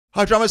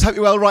Hi drummers, hope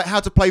you're well. Right,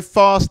 how to play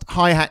fast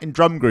hi-hat in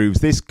drum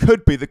grooves. This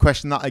could be the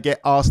question that I get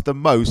asked the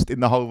most in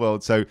the whole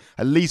world. So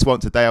at least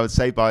once a day, I would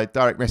say, by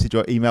direct message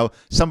or email,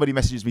 somebody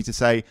messages me to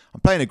say,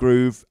 I'm playing a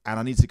groove and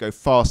I need to go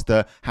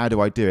faster. How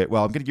do I do it?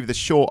 Well, I'm going to give you the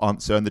short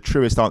answer and the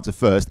truest answer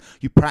first.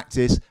 You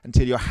practice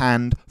until your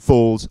hand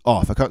falls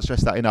off. I can't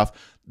stress that enough.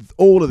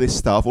 All of this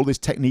stuff, all this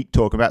technique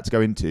talk I'm about to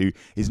go into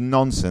is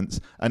nonsense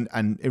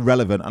and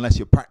irrelevant unless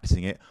you're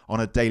practicing it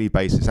on a daily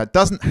basis. That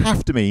doesn't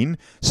have to mean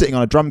sitting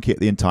on a drum kit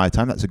the entire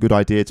time. That's a good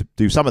idea to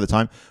do some of the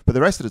time. But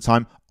the rest of the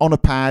time, on a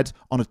pad,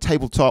 on a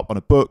tabletop, on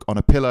a book, on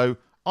a pillow,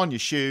 on your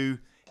shoe,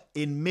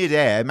 in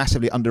mid-air,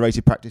 massively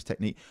underrated practice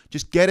technique.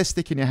 Just get a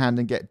stick in your hand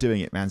and get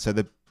doing it, man. So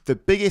the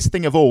biggest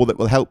thing of all that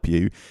will help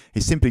you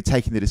is simply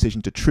taking the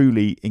decision to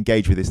truly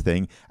engage with this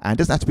thing. And it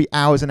doesn't have to be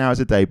hours and hours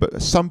a day, but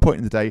at some point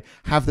in the day,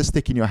 have the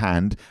stick in your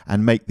hand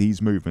and make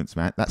these movements,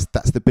 man.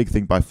 That's the big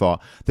thing by far.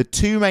 The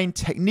two main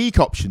technique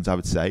options, I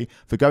would say,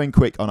 for going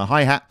quick on a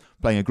hi-hat,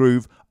 playing a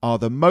groove, are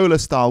the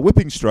Moeller-style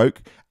whipping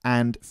stroke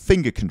and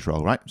finger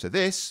control, right? So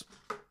this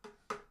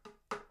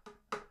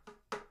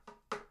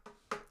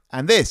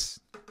and this.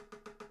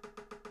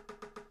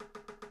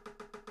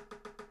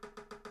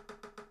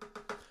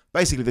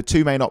 Basically, the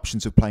two main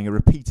options of playing a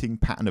repeating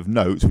pattern of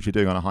notes, which you're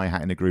doing on a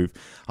hi-hat in a groove.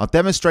 I'll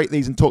demonstrate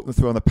these and talk them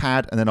through on the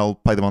pad, and then I'll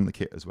play them on the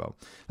kit as well.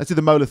 Let's do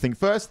the Moeller thing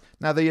first.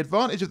 Now, the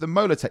advantage of the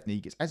Moeller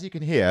technique is, as you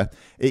can hear,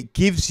 it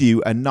gives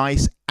you a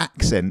nice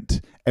accent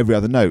every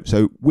other note.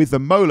 So with the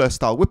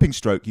Moeller-style whipping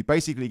stroke, you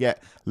basically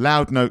get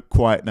loud note,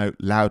 quiet note,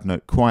 loud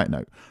note, quiet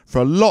note. For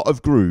a lot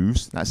of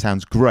grooves, that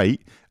sounds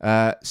great.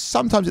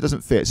 Sometimes it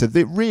doesn't fit. So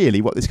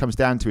really what this comes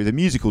down to is a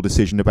musical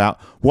decision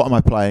about what am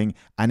I playing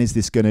and is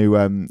this going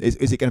to is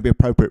it going to be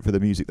appropriate for the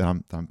music that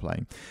I'm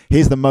playing.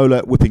 Here's the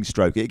Moeller whipping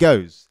stroke. It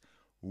goes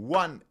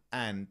 1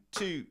 and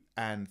 2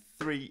 and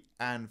 3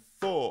 and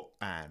 4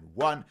 and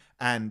 1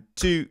 and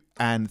 2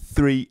 and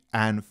 3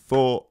 and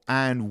 4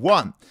 and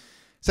 1.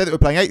 Say that we're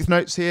playing eighth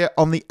notes here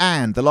on the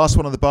and, the last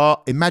one on the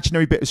bar,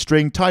 imaginary bit of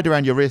string tied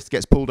around your wrist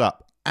gets pulled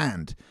up.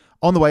 And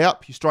on the way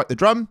up, you strike the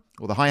drum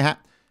or the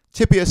hi-hat,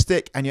 tip of your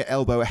stick and your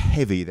elbow are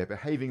heavy. They're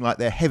behaving like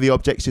they're heavy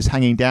objects just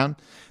hanging down.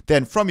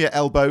 Then from your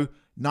elbow,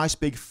 nice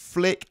big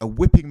flick, a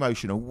whipping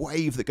motion, a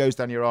wave that goes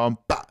down your arm,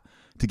 but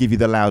to give you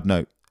the loud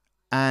note.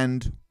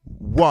 And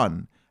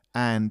 1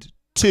 and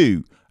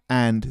 2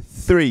 and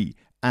 3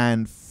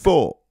 and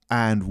 4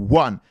 and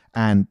 1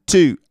 and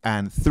 2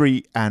 and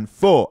 3 and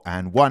 4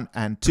 and 1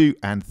 and 2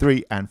 and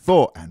 3 and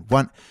 4 and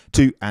 1,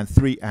 2 and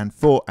 3 and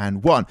 4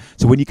 and 1.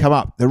 So when you come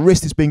up, the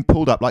wrist is being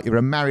pulled up like you're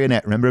a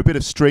marionette. Remember, a bit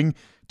of string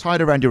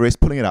tied around your wrist,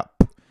 pulling it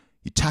up.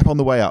 You tap on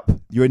the way up.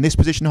 You're in this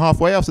position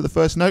halfway after the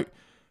first note.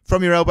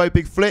 From your elbow,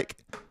 big flick.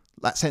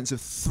 That sense of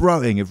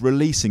throwing, of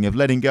releasing, of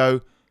letting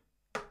go,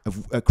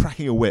 of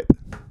cracking a whip.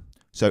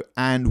 So,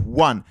 and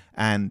 1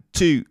 and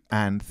 2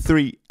 and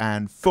 3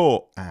 and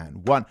 4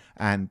 and 1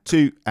 and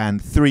 2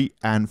 and 3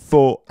 and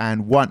 4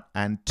 and 1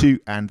 and 2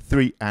 and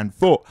 3 and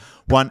 4,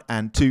 1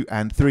 and 2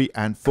 and 3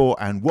 and 4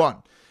 and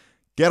 1.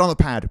 Get on the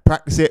pad,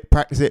 practice it,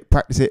 practice it,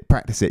 practice it,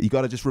 practice it. You've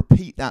got to just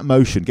repeat that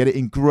motion, get it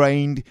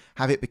ingrained,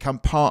 have it become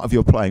part of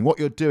your playing. What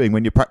you're doing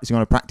when you're practicing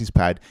on a practice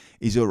pad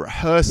is you're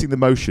rehearsing the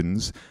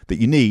motions that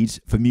you need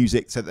for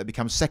music so that they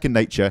become second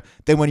nature.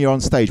 Then when you're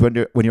on stage, when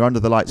you're under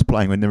the lights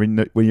playing, when you're in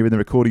the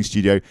recording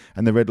studio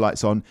and the red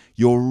light's on,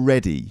 you're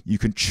ready. You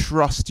can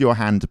trust your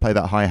hand to play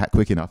that hi-hat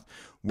quick enough.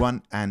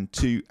 1 and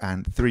 2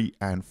 and 3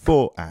 and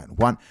 4 and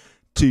 1.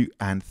 2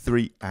 and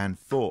 3 and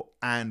 4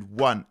 and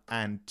 1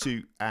 and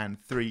 2 and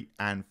 3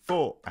 and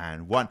 4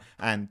 and 1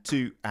 and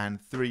 2 and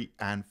 3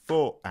 and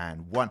 4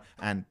 and 1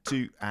 and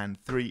 2 and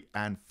 3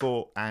 and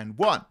 4 and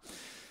 1.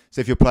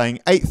 So if you're playing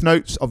eighth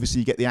notes,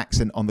 obviously you get the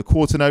accent on the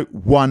quarter note,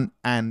 1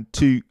 and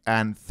 2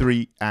 and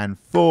 3 and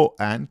 4,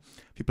 and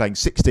if you're playing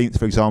 16th,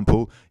 for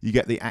example, you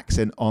get the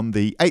accent on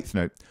the eighth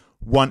note.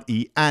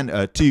 1E and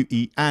a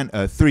 2E and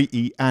a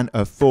 3E and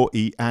a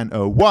 4E and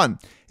a 1.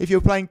 If you're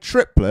playing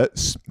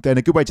triplets, then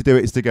a good way to do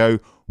it is to go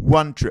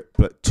 1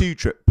 triplet, 2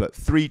 triplet,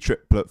 3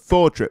 triplet,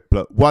 4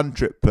 triplet, 1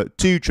 triplet,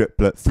 2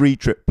 triplet, 3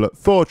 triplet,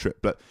 4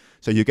 triplet.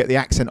 So you get the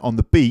accent on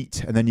the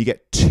beat and then you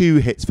get 2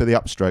 hits for the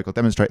upstroke. I'll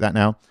demonstrate that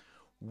now.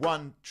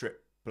 1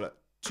 triplet,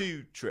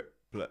 2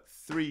 triplet,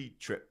 3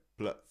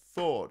 triplet,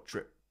 4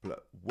 triplet,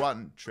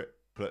 1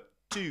 triplet,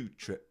 2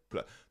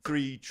 triplet,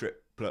 3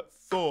 triplet,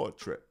 4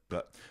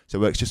 triplet. So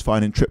it works just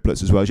fine in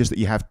triplets as well, just that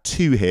you have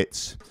 2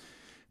 hits,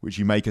 which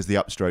you make as the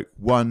upstroke.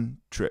 1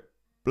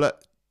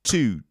 triplet,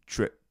 2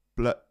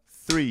 triplet,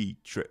 3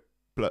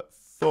 triplet,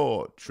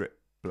 4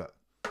 triplet.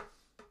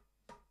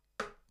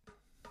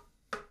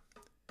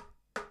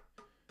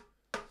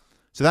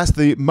 So that's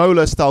the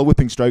Moeller-style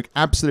whipping stroke,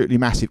 absolutely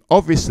massive.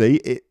 Obviously,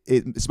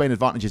 its main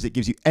advantage is it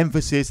gives you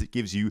emphasis, it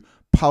gives you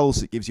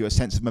pulse, it gives you a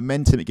sense of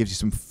momentum, it gives you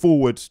some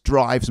forward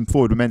drive, some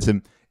forward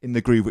momentum in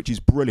the groove, which is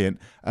brilliant.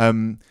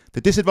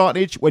 The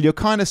disadvantage, well, you're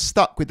kind of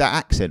stuck with that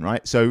accent,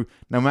 right? So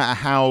no matter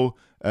how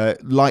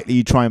lightly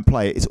you try and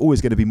play it, it's always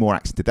going to be more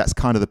accented. That's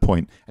kind of the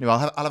point. Anyway,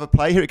 I'll have a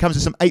play. Here it comes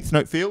with some eighth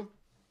note feel.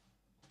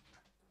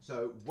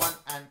 So 1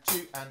 and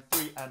 2 and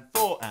 3 and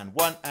 4 and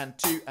 1 and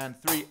 2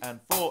 and 3 and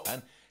 4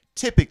 and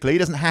typically, it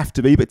doesn't have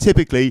to be, but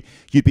typically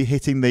you'd be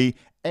hitting the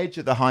edge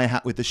of the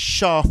hi-hat with the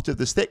shaft of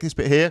the stick, this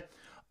bit here,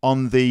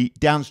 on the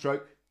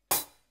downstroke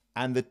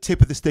and the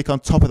tip of the stick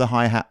on top of the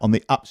hi-hat on the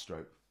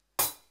upstroke.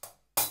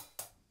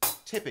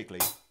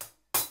 Typically.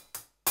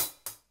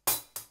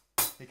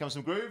 Here comes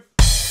some groove.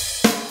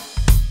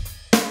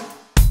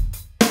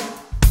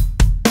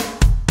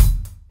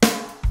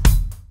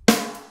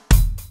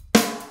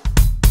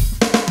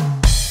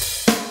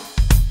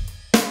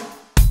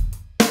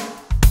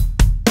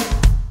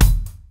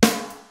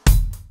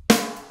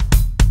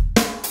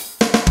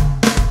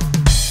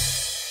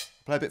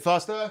 Play a bit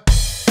faster.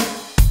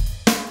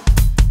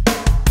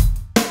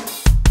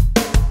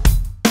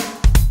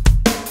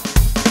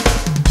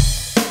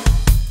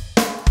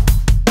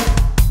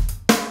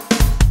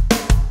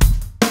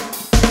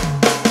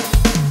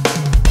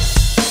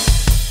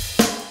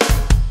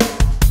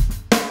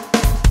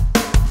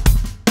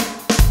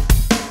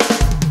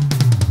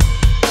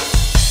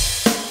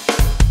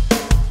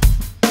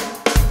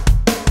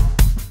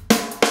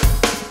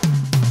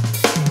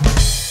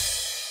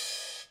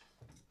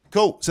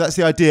 Cool, so that's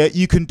the idea.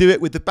 You can do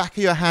it with the back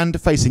of your hand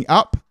facing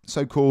up,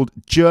 so-called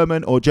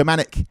German or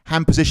Germanic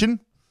hand position.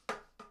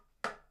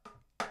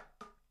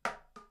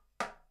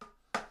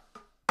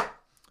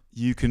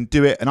 You can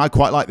do it, and I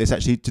quite like this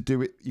actually, to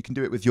do it. You can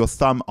do it with your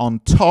thumb on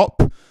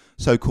top,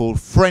 so-called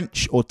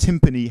French or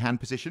timpani hand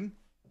position.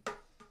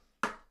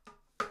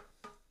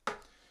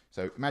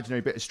 So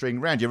imaginary bit of string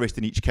around your wrist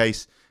in each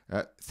case.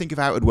 Think of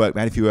how it would work,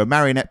 man. If you were a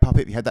marionette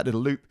puppet, if you had that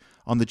little loop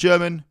on the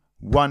German,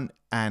 1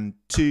 and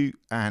 2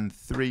 and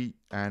 3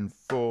 and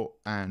 4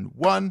 and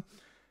 1.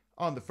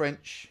 On the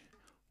French,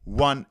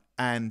 1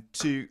 and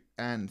 2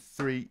 and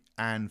 3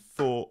 and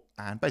 4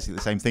 and basically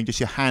the same thing, just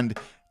your hand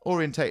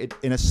orientated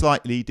in a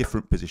slightly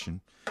different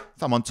position.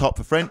 Thumb on top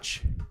for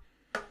French,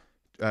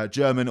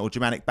 German or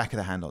Germanic back of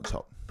the hand on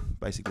top.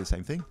 Basically the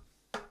same thing.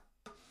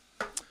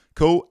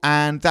 Cool,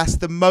 and that's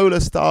the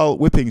Moeller-style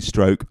whipping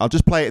stroke. I'll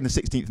just play it in the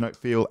 16th note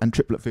feel and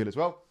triplet feel as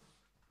well.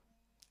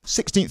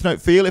 16th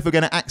note feel, if we're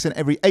going to accent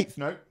every 8th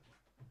note.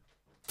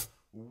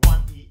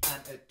 1 E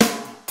and a 2 E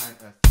and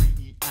a 3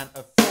 E and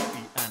a 4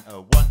 E and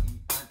a 1 E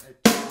and a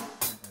 2 E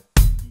and a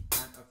 3 E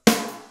and a 4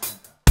 E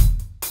and a.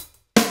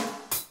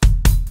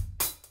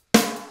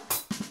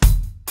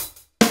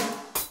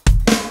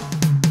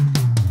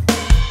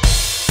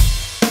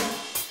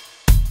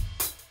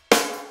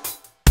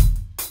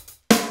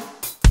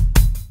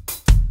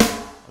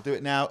 I'll do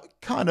it now,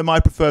 kind of my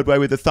preferred way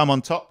with the thumb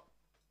on top.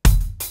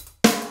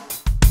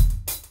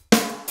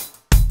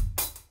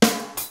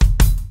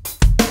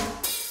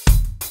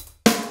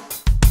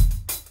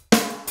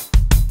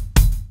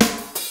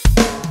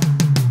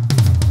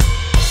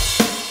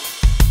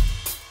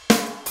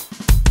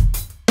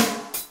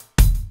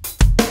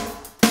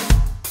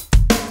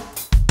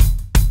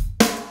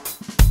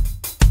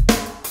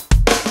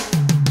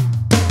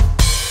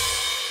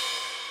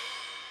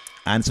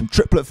 And some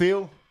triplet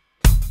feel.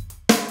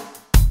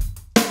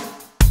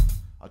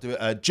 I'll do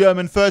it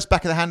German first,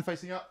 back of the hand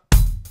facing up.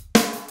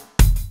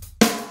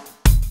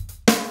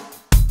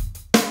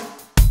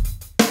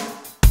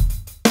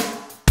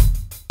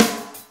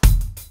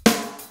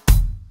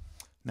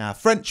 Now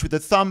French with the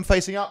thumb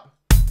facing up.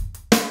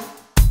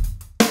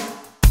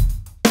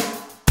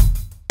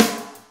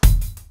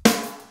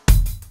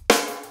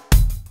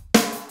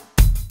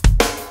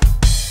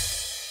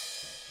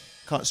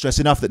 Can't stress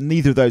enough that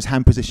neither of those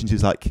hand positions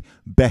is like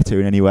better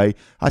in any way.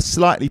 I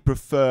slightly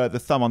prefer the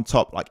thumb on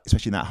top, like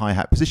especially in that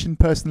hi-hat position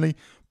personally,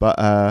 but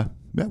yeah,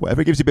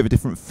 whatever, it gives you a bit of a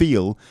different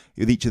feel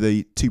with each of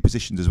the two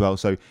positions as well.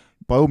 So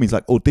by all means,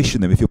 like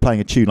audition them. If you're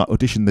playing a tune, like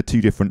audition the two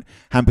different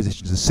hand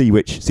positions and see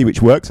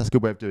which works. That's a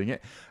good way of doing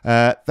it.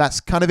 That's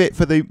kind of it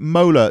for the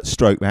Moeller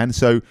stroke, man.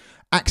 So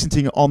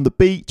accenting on the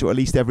beat, or at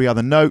least every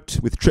other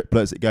note with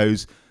triplets, it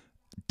goes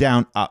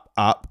down, up,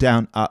 up,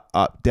 down, up,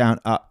 up, down,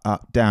 up,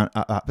 up, down,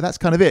 up, up. But that's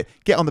kind of it.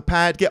 Get on the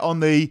pad, get on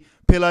the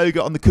pillow,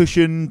 get on the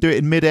cushion, do it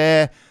in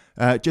midair.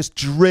 Just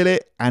drill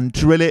it and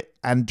drill it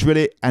and drill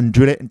it and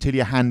drill it until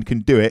your hand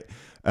can do it.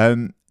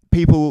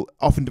 People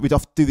often, we'd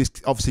often do this,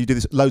 obviously do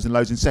this loads and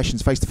loads in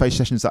sessions, face-to-face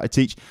sessions that I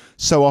teach.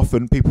 So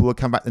often people will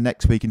come back the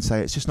next week and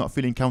say, it's just not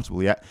feeling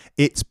comfortable yet.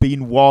 It's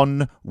been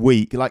 1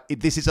 week. Like,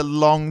 this is a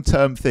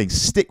long-term thing.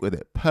 Stick with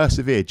it.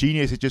 Persevere.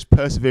 Genius is just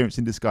perseverance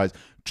in disguise.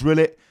 Drill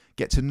it.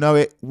 Get to know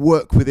it,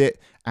 work with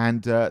it,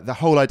 and the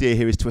whole idea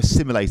here is to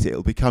assimilate it.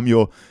 It'll become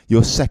your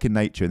second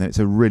nature, and then it's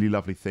a really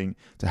lovely thing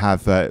to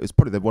have. It's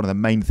probably one of the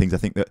main things I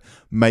think that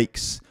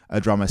makes a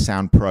drummer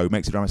sound pro,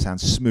 makes a drummer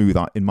sound smooth,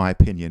 in my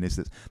opinion, is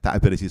that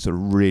ability to sort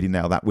of really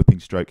nail that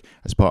whipping stroke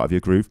as part of your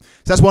groove. So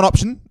that's one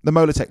option, the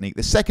Moeller technique.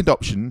 The second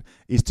option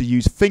is to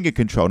use finger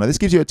control. Now, this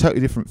gives you a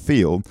totally different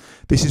feel.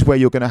 This is where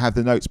you're going to have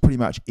the notes pretty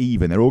much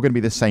even. They're all going to be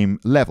the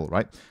same level,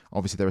 right?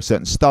 Obviously, there are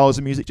certain styles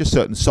of music, just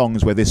certain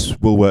songs where this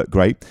will work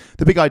great.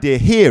 The big idea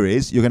here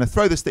is you're going to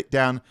throw the stick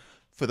down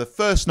for the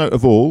first note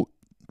of all,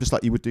 just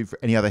like you would do for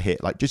any other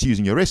hit, like just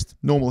using your wrist,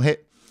 normal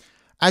hit.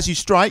 As you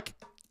strike,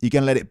 you're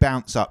going to let it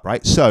bounce up,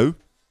 right? So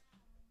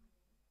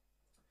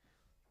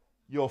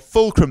your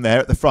fulcrum there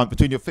at the front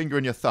between your finger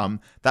and your thumb,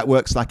 that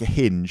works like a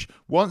hinge.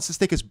 Once the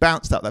stick has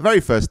bounced up that very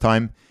first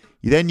time,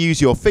 you then use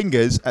your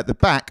fingers at the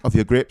back of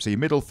your grip, so your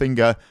middle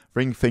finger,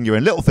 ring finger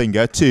and little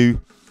finger, to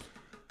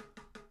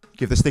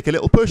give the stick a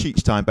little push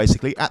each time,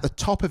 basically. At the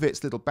top of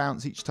its little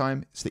bounce each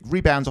time, stick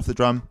rebounds off the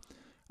drum.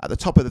 At the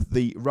top of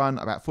the run,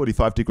 about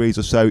 45 degrees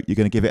or so, you're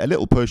going to give it a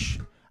little push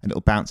and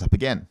it'll bounce up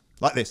again.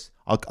 Like this.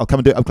 I'll come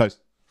and do it up close.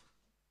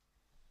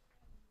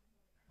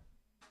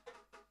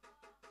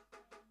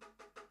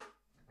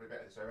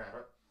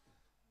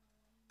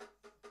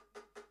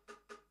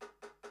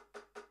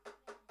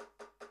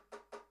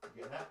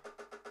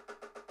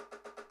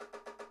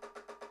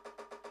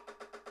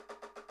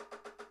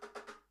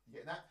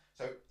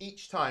 So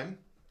each time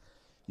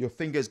your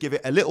fingers give it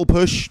a little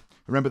push.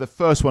 Remember, the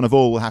first one of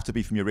all will have to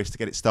be from your wrist to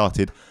get it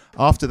started.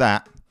 After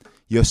that,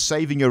 you're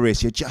saving your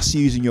wrist. You're just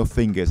using your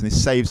fingers, and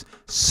this saves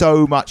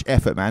so much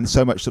effort, man.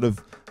 So much sort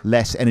of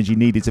less energy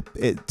needed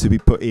to be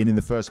put in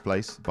the first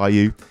place by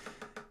you.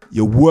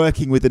 You're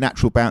working with the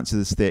natural bounce of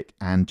the stick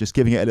and just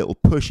giving it a little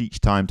push each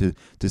time to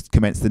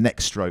commence the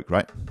next stroke,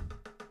 right?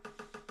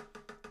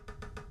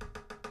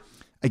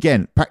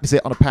 Again, practice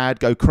it on a pad,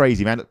 go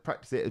crazy, man.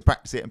 Practice it and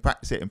practice it and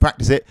practice it and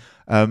practice it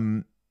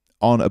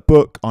on a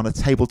book, on a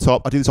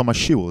tabletop. I do this on my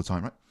shoe all the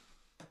time, right?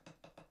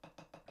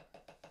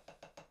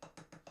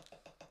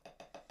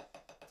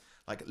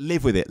 Like,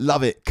 live with it,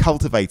 love it,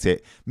 cultivate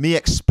it. Me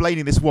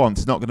explaining this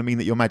once is not going to mean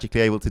that you're magically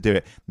able to do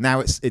it.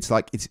 Now it's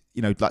like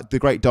you know, like the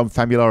great Dom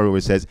Famularo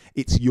always says,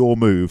 it's your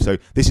move. So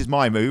this is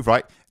my move,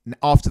 right?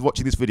 After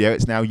watching this video,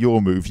 it's now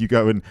your move. You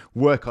go and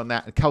work on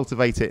that and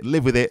cultivate it,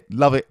 live with it,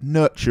 love it,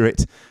 nurture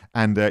it,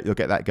 and you'll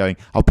get that going.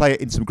 I'll play it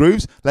in some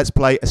grooves. Let's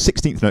play a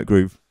 16th note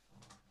groove.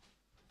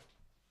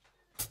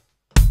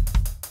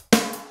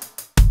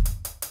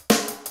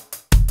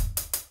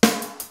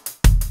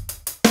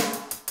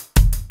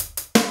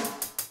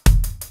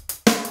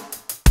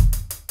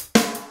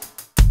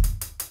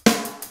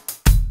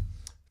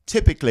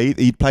 Typically,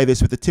 you'd play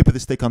this with the tip of the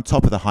stick on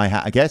top of the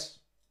hi-hat, I guess.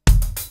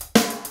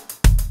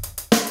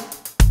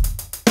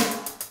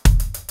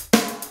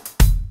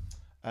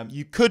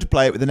 You could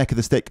play it with the neck of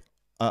the stick,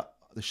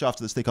 the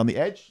shaft of the stick on the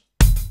edge.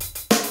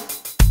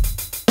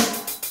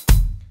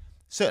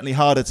 Certainly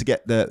harder to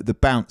get the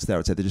bounce there,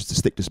 I'd say. The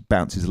stick just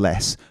bounces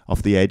less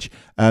off the edge.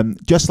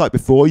 Just like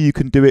before, you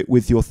can do it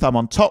with your thumb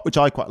on top, which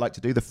I quite like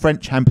to do, the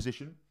French hand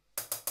position.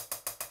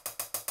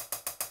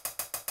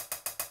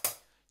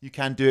 You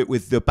can do it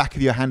with the back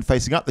of your hand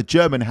facing up, the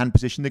German hand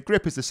position. The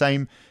grip is the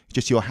same,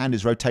 just your hand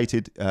is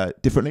rotated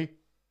differently.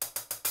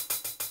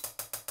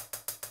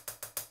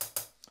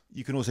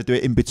 You can also do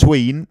it in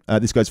between.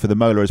 This goes for the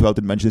Moeller as well,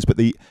 didn't mention this, but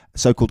the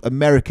so-called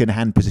American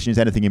hand position is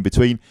anything in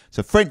between.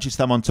 So French is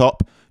thumb on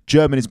top,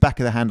 German is back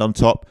of the hand on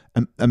top,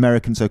 and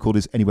American so-called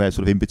is anywhere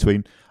sort of in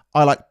between.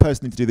 I like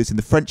personally to do this in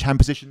the French hand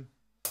position.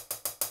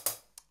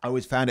 I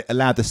always found it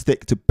allowed the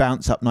stick to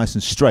bounce up nice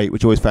and straight,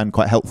 which I always found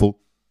quite helpful.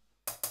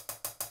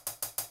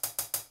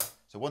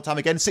 So one time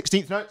again,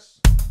 16th notes.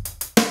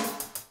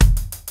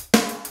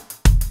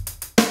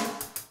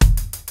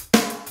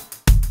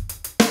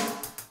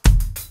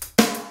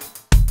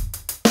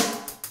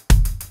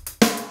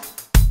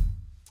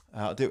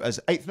 I'll do it as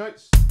 8th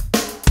notes.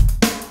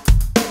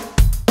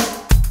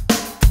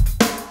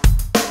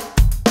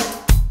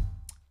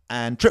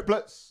 And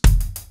triplets.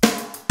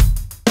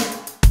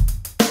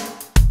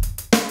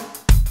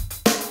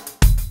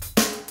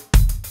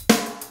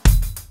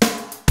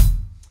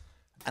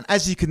 And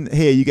as you can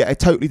hear, you get a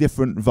totally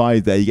different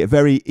vibe there. You get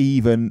very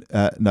even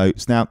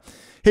notes. Now,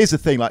 here's the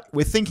thing. Like,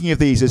 we're thinking of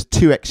these as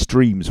two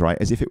extremes, right?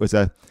 As if it was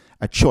a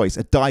choice,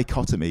 a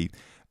dichotomy.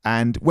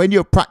 And when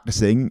you're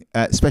practicing,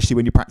 especially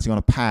when you're practicing on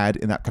a pad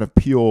in that kind of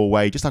pure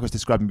way, just like I was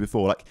describing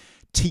before, like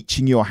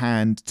teaching your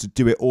hand to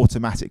do it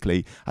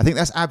automatically, I think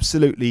that's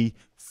absolutely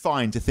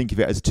fine to think of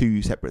it as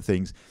two separate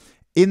things.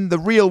 In the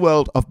real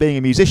world of being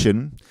a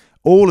musician,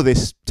 all of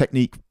this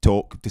technique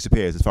talk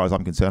disappears as far as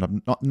I'm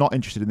concerned. I'm not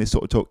interested in this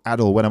sort of talk at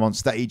all. When I'm on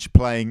stage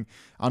playing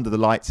under the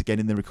lights, again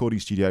in the recording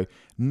studio,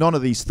 none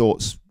of these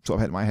thoughts sort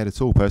of hit my head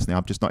at all personally.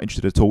 I'm just not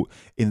interested at all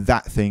in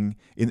that thing,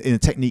 in the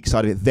technique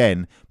side of it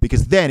then,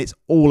 because then it's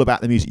all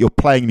about the music. You're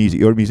playing music.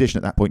 You're a musician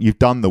at that point. You've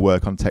done the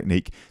work on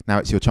technique. Now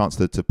it's your chance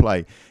to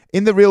play.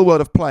 In the real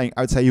world of playing,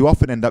 I would say you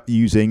often end up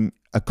using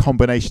a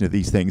combination of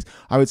these things.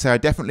 I would say I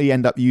definitely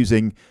end up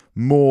using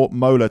more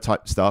Moeller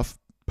type stuff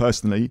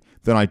personally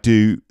than I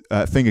do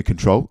finger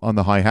control on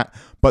the hi-hat,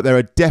 but there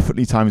are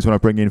definitely times when I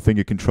bring in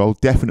finger control,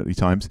 definitely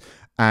times,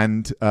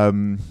 and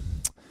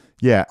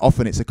yeah,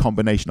 often it's a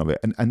combination of it,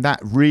 and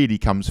that really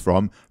comes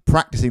from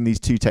practicing these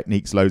two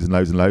techniques loads and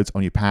loads and loads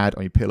on your pad,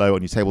 on your pillow,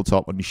 on your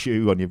tabletop, on your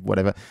shoe, on your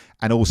whatever,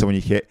 and also on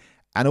your kit,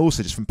 and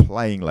also just from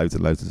playing loads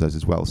and loads and loads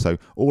as well. So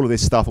all of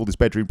this stuff, all this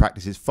bedroom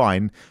practice is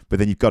fine, but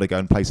then you've got to go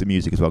and play some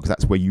music as well, because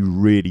that's where you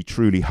really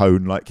truly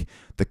hone like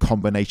the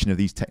combination of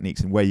these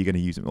techniques and where you're going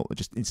to use them, or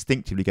just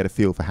instinctively get a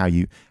feel for how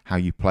you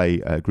play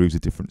grooves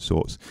of different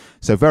sorts.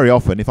 So very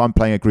often, if I'm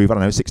playing a groove, I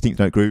don't know, 16th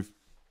note groove,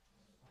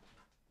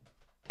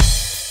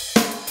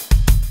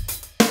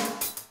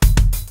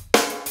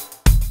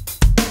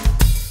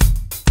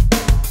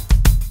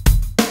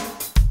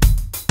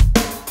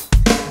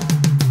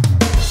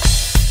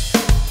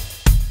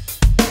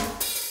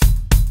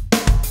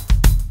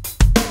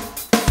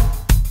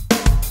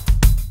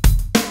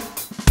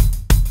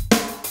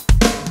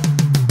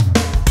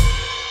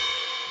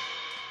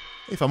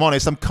 If I'm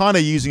honest, I'm kind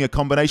of using a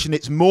combination.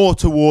 It's more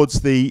towards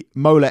the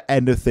Moeller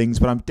end of things,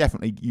 but I'm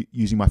definitely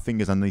using my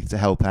fingers underneath to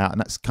help out. And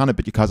that's kind of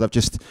because I've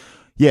just,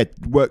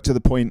 worked to the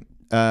point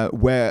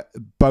where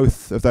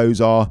both of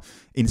those are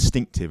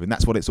instinctive. And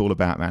that's what it's all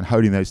about, man,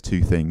 holding those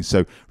two things.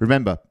 So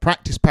remember,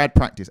 practice, pad,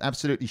 practice,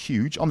 absolutely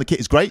huge. On the kit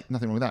is great.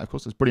 Nothing wrong with that, of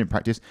course. It's brilliant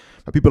practice.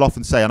 But people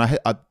often say, and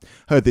I've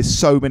heard this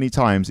so many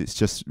times, it's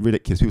just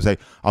ridiculous. People say,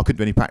 I couldn't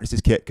do any practice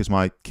this kit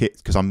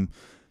because I'm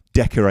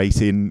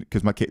decorating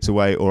because my kit's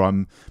away, or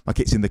my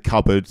kit's in the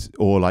cupboard,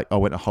 or like I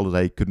went on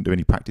holiday, couldn't do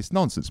any practice.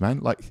 Nonsense, man.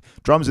 Like,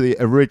 drums are the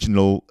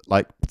original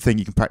thing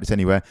you can practice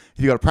anywhere.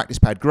 If you've got a practice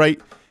pad, great.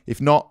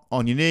 If not,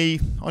 on your knee,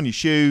 on your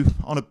shoe,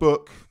 on a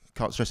book.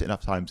 Can't stress it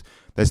enough times.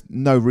 There's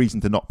no reason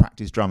to not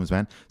practice drums,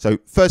 man. So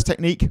first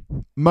technique,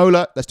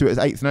 Moeller. Let's do it as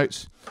eighth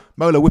notes.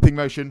 Moeller whipping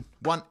motion.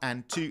 1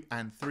 and 2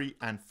 and 3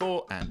 and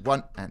 4 and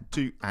 1 and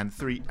 2 and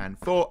 3 and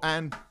 4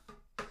 and.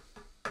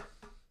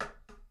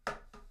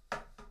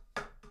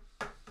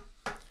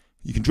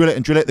 You can drill it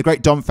and drill it. The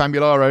great Dom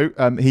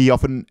Famularo, he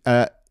often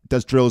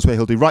does drills where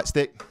he'll do right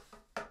stick,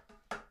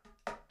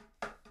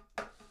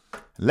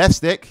 left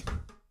stick,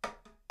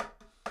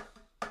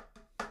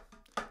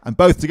 and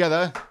both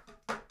together,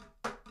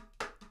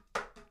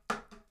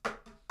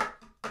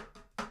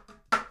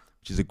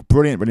 which is a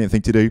brilliant, brilliant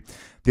thing to do.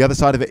 The other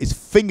side of it is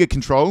finger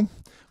control,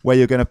 where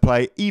you're going to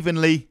play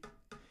evenly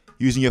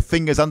using your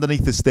fingers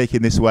underneath the stick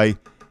in this way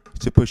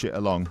to push it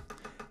along.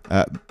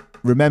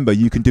 Remember,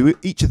 you can do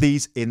each of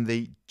these in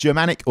the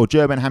Germanic or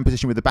German hand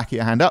position with the back of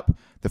your hand up,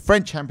 the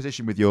French hand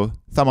position with your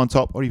thumb on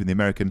top, or even the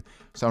American,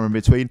 somewhere in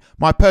between.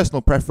 My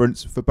personal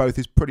preference for both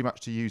is pretty much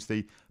to use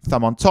the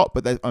thumb on top,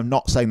 but I'm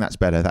not saying that's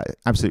better. That's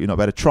absolutely not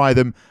better. Try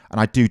them, and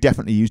I do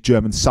definitely use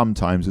German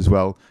sometimes as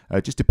well,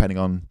 just depending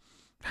on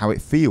how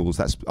it feels.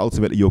 That's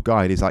ultimately your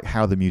guide, is like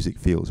how the music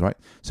feels, right?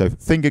 So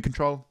finger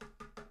control.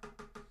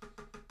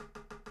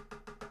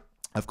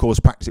 Of course,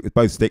 practice it with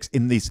both sticks.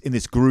 In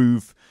this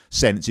groove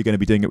sense, you're going to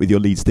be doing it with your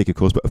lead stick, of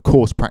course, but of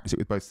course, practice it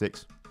with both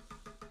sticks.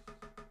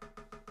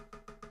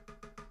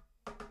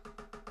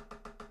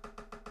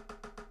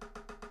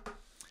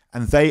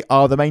 And they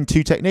are the main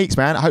two techniques,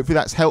 man. Hopefully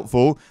that's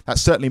helpful.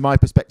 That's certainly my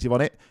perspective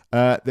on it.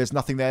 There's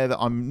nothing there that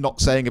I'm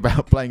not saying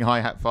about playing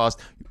hi-hat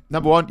fast.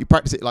 Number one, you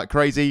practice it like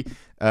crazy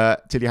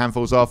till your hand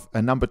falls off.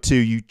 And number two,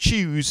 you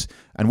choose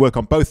and work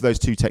on both of those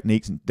two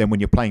techniques. And then when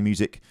you're playing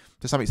music,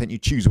 to some extent, you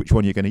choose which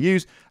one you're going to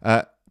use.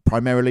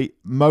 Primarily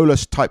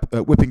Moeller-type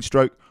whipping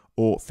stroke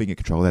or finger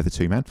control. They're the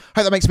two, man.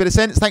 Hope that makes a bit of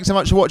sense. Thanks so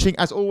much for watching.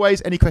 As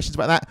always, any questions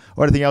about that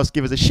or anything else,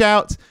 give us a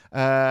shout.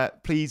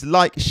 Please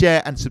like,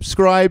 share, and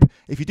subscribe.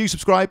 If you do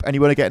subscribe and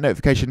you want to get a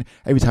notification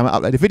every time I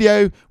upload a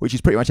video, which is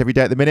pretty much every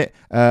day at the minute,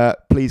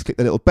 please click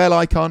the little bell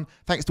icon.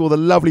 Thanks to all the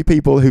lovely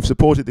people who've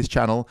supported this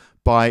channel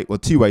by, well,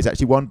 two ways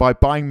actually. One, by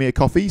buying me a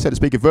coffee, so to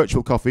speak, a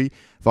virtual coffee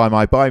via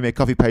my Buy Me a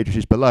Coffee page, which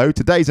is below.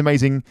 Today's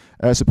amazing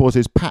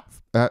supporters, Pat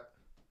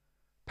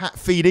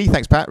Feedy,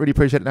 thanks Pat, really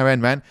appreciate it, no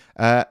end, man.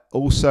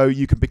 Also,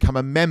 you can become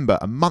a member,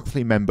 a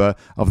monthly member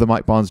of the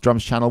Mike Barnes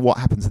Drums channel. What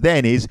happens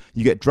then is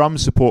you get drum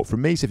support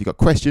from me, so if you've got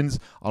questions,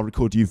 I'll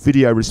record you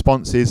video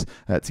responses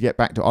to get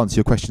back to answer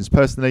your questions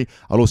personally.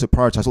 I'll also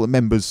prioritise all the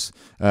members'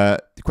 the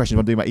questions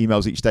when I'm doing my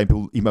emails each day.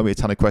 People email me a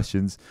ton of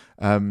questions.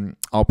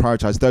 I'll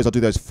prioritise those. I'll do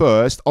those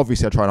first.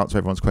 Obviously, I'll try and answer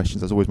everyone's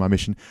questions. That's always my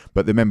mission,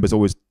 but the members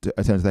always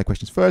attend to their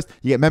questions first.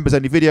 You get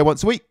members-only video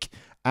once a week.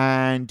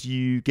 And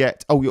you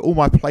get all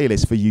my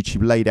playlists for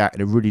YouTube laid out in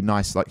a really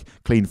nice,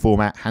 clean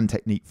format, hand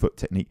technique, foot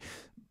technique,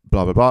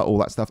 blah blah blah, all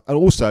that stuff. And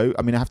also,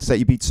 I have to say,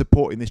 you'd be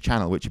supporting this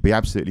channel, which would be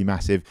absolutely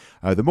massive.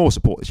 The more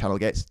support this channel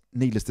gets,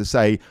 needless to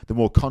say, the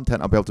more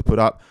content I'll be able to put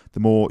up, the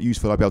more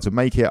useful I'll be able to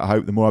make it. I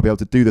hope the more I'll be able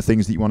to do the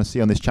things that you want to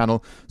see on this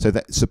channel. So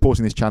that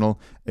supporting this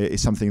channel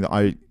is something that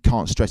I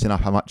can't stress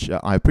enough how much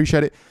I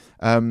appreciate it.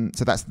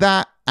 So that's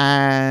that.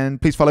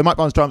 And please follow Mike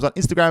Barnes Drums on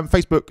Instagram,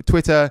 Facebook,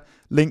 Twitter,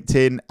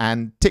 LinkedIn,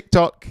 and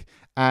TikTok.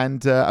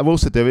 And I'm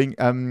also doing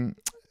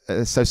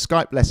so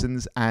Skype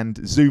lessons and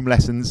Zoom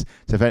lessons.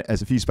 So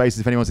there's a few spaces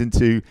if anyone's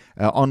into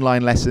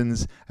online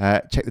lessons.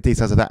 Check the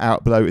details of that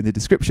out below in the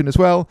description as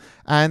well.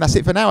 And that's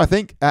it for now, I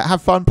think.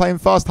 Have fun playing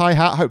fast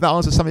hi-hat. Hope that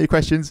answers some of your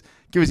questions.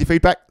 Give us your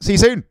feedback. See you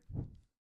soon.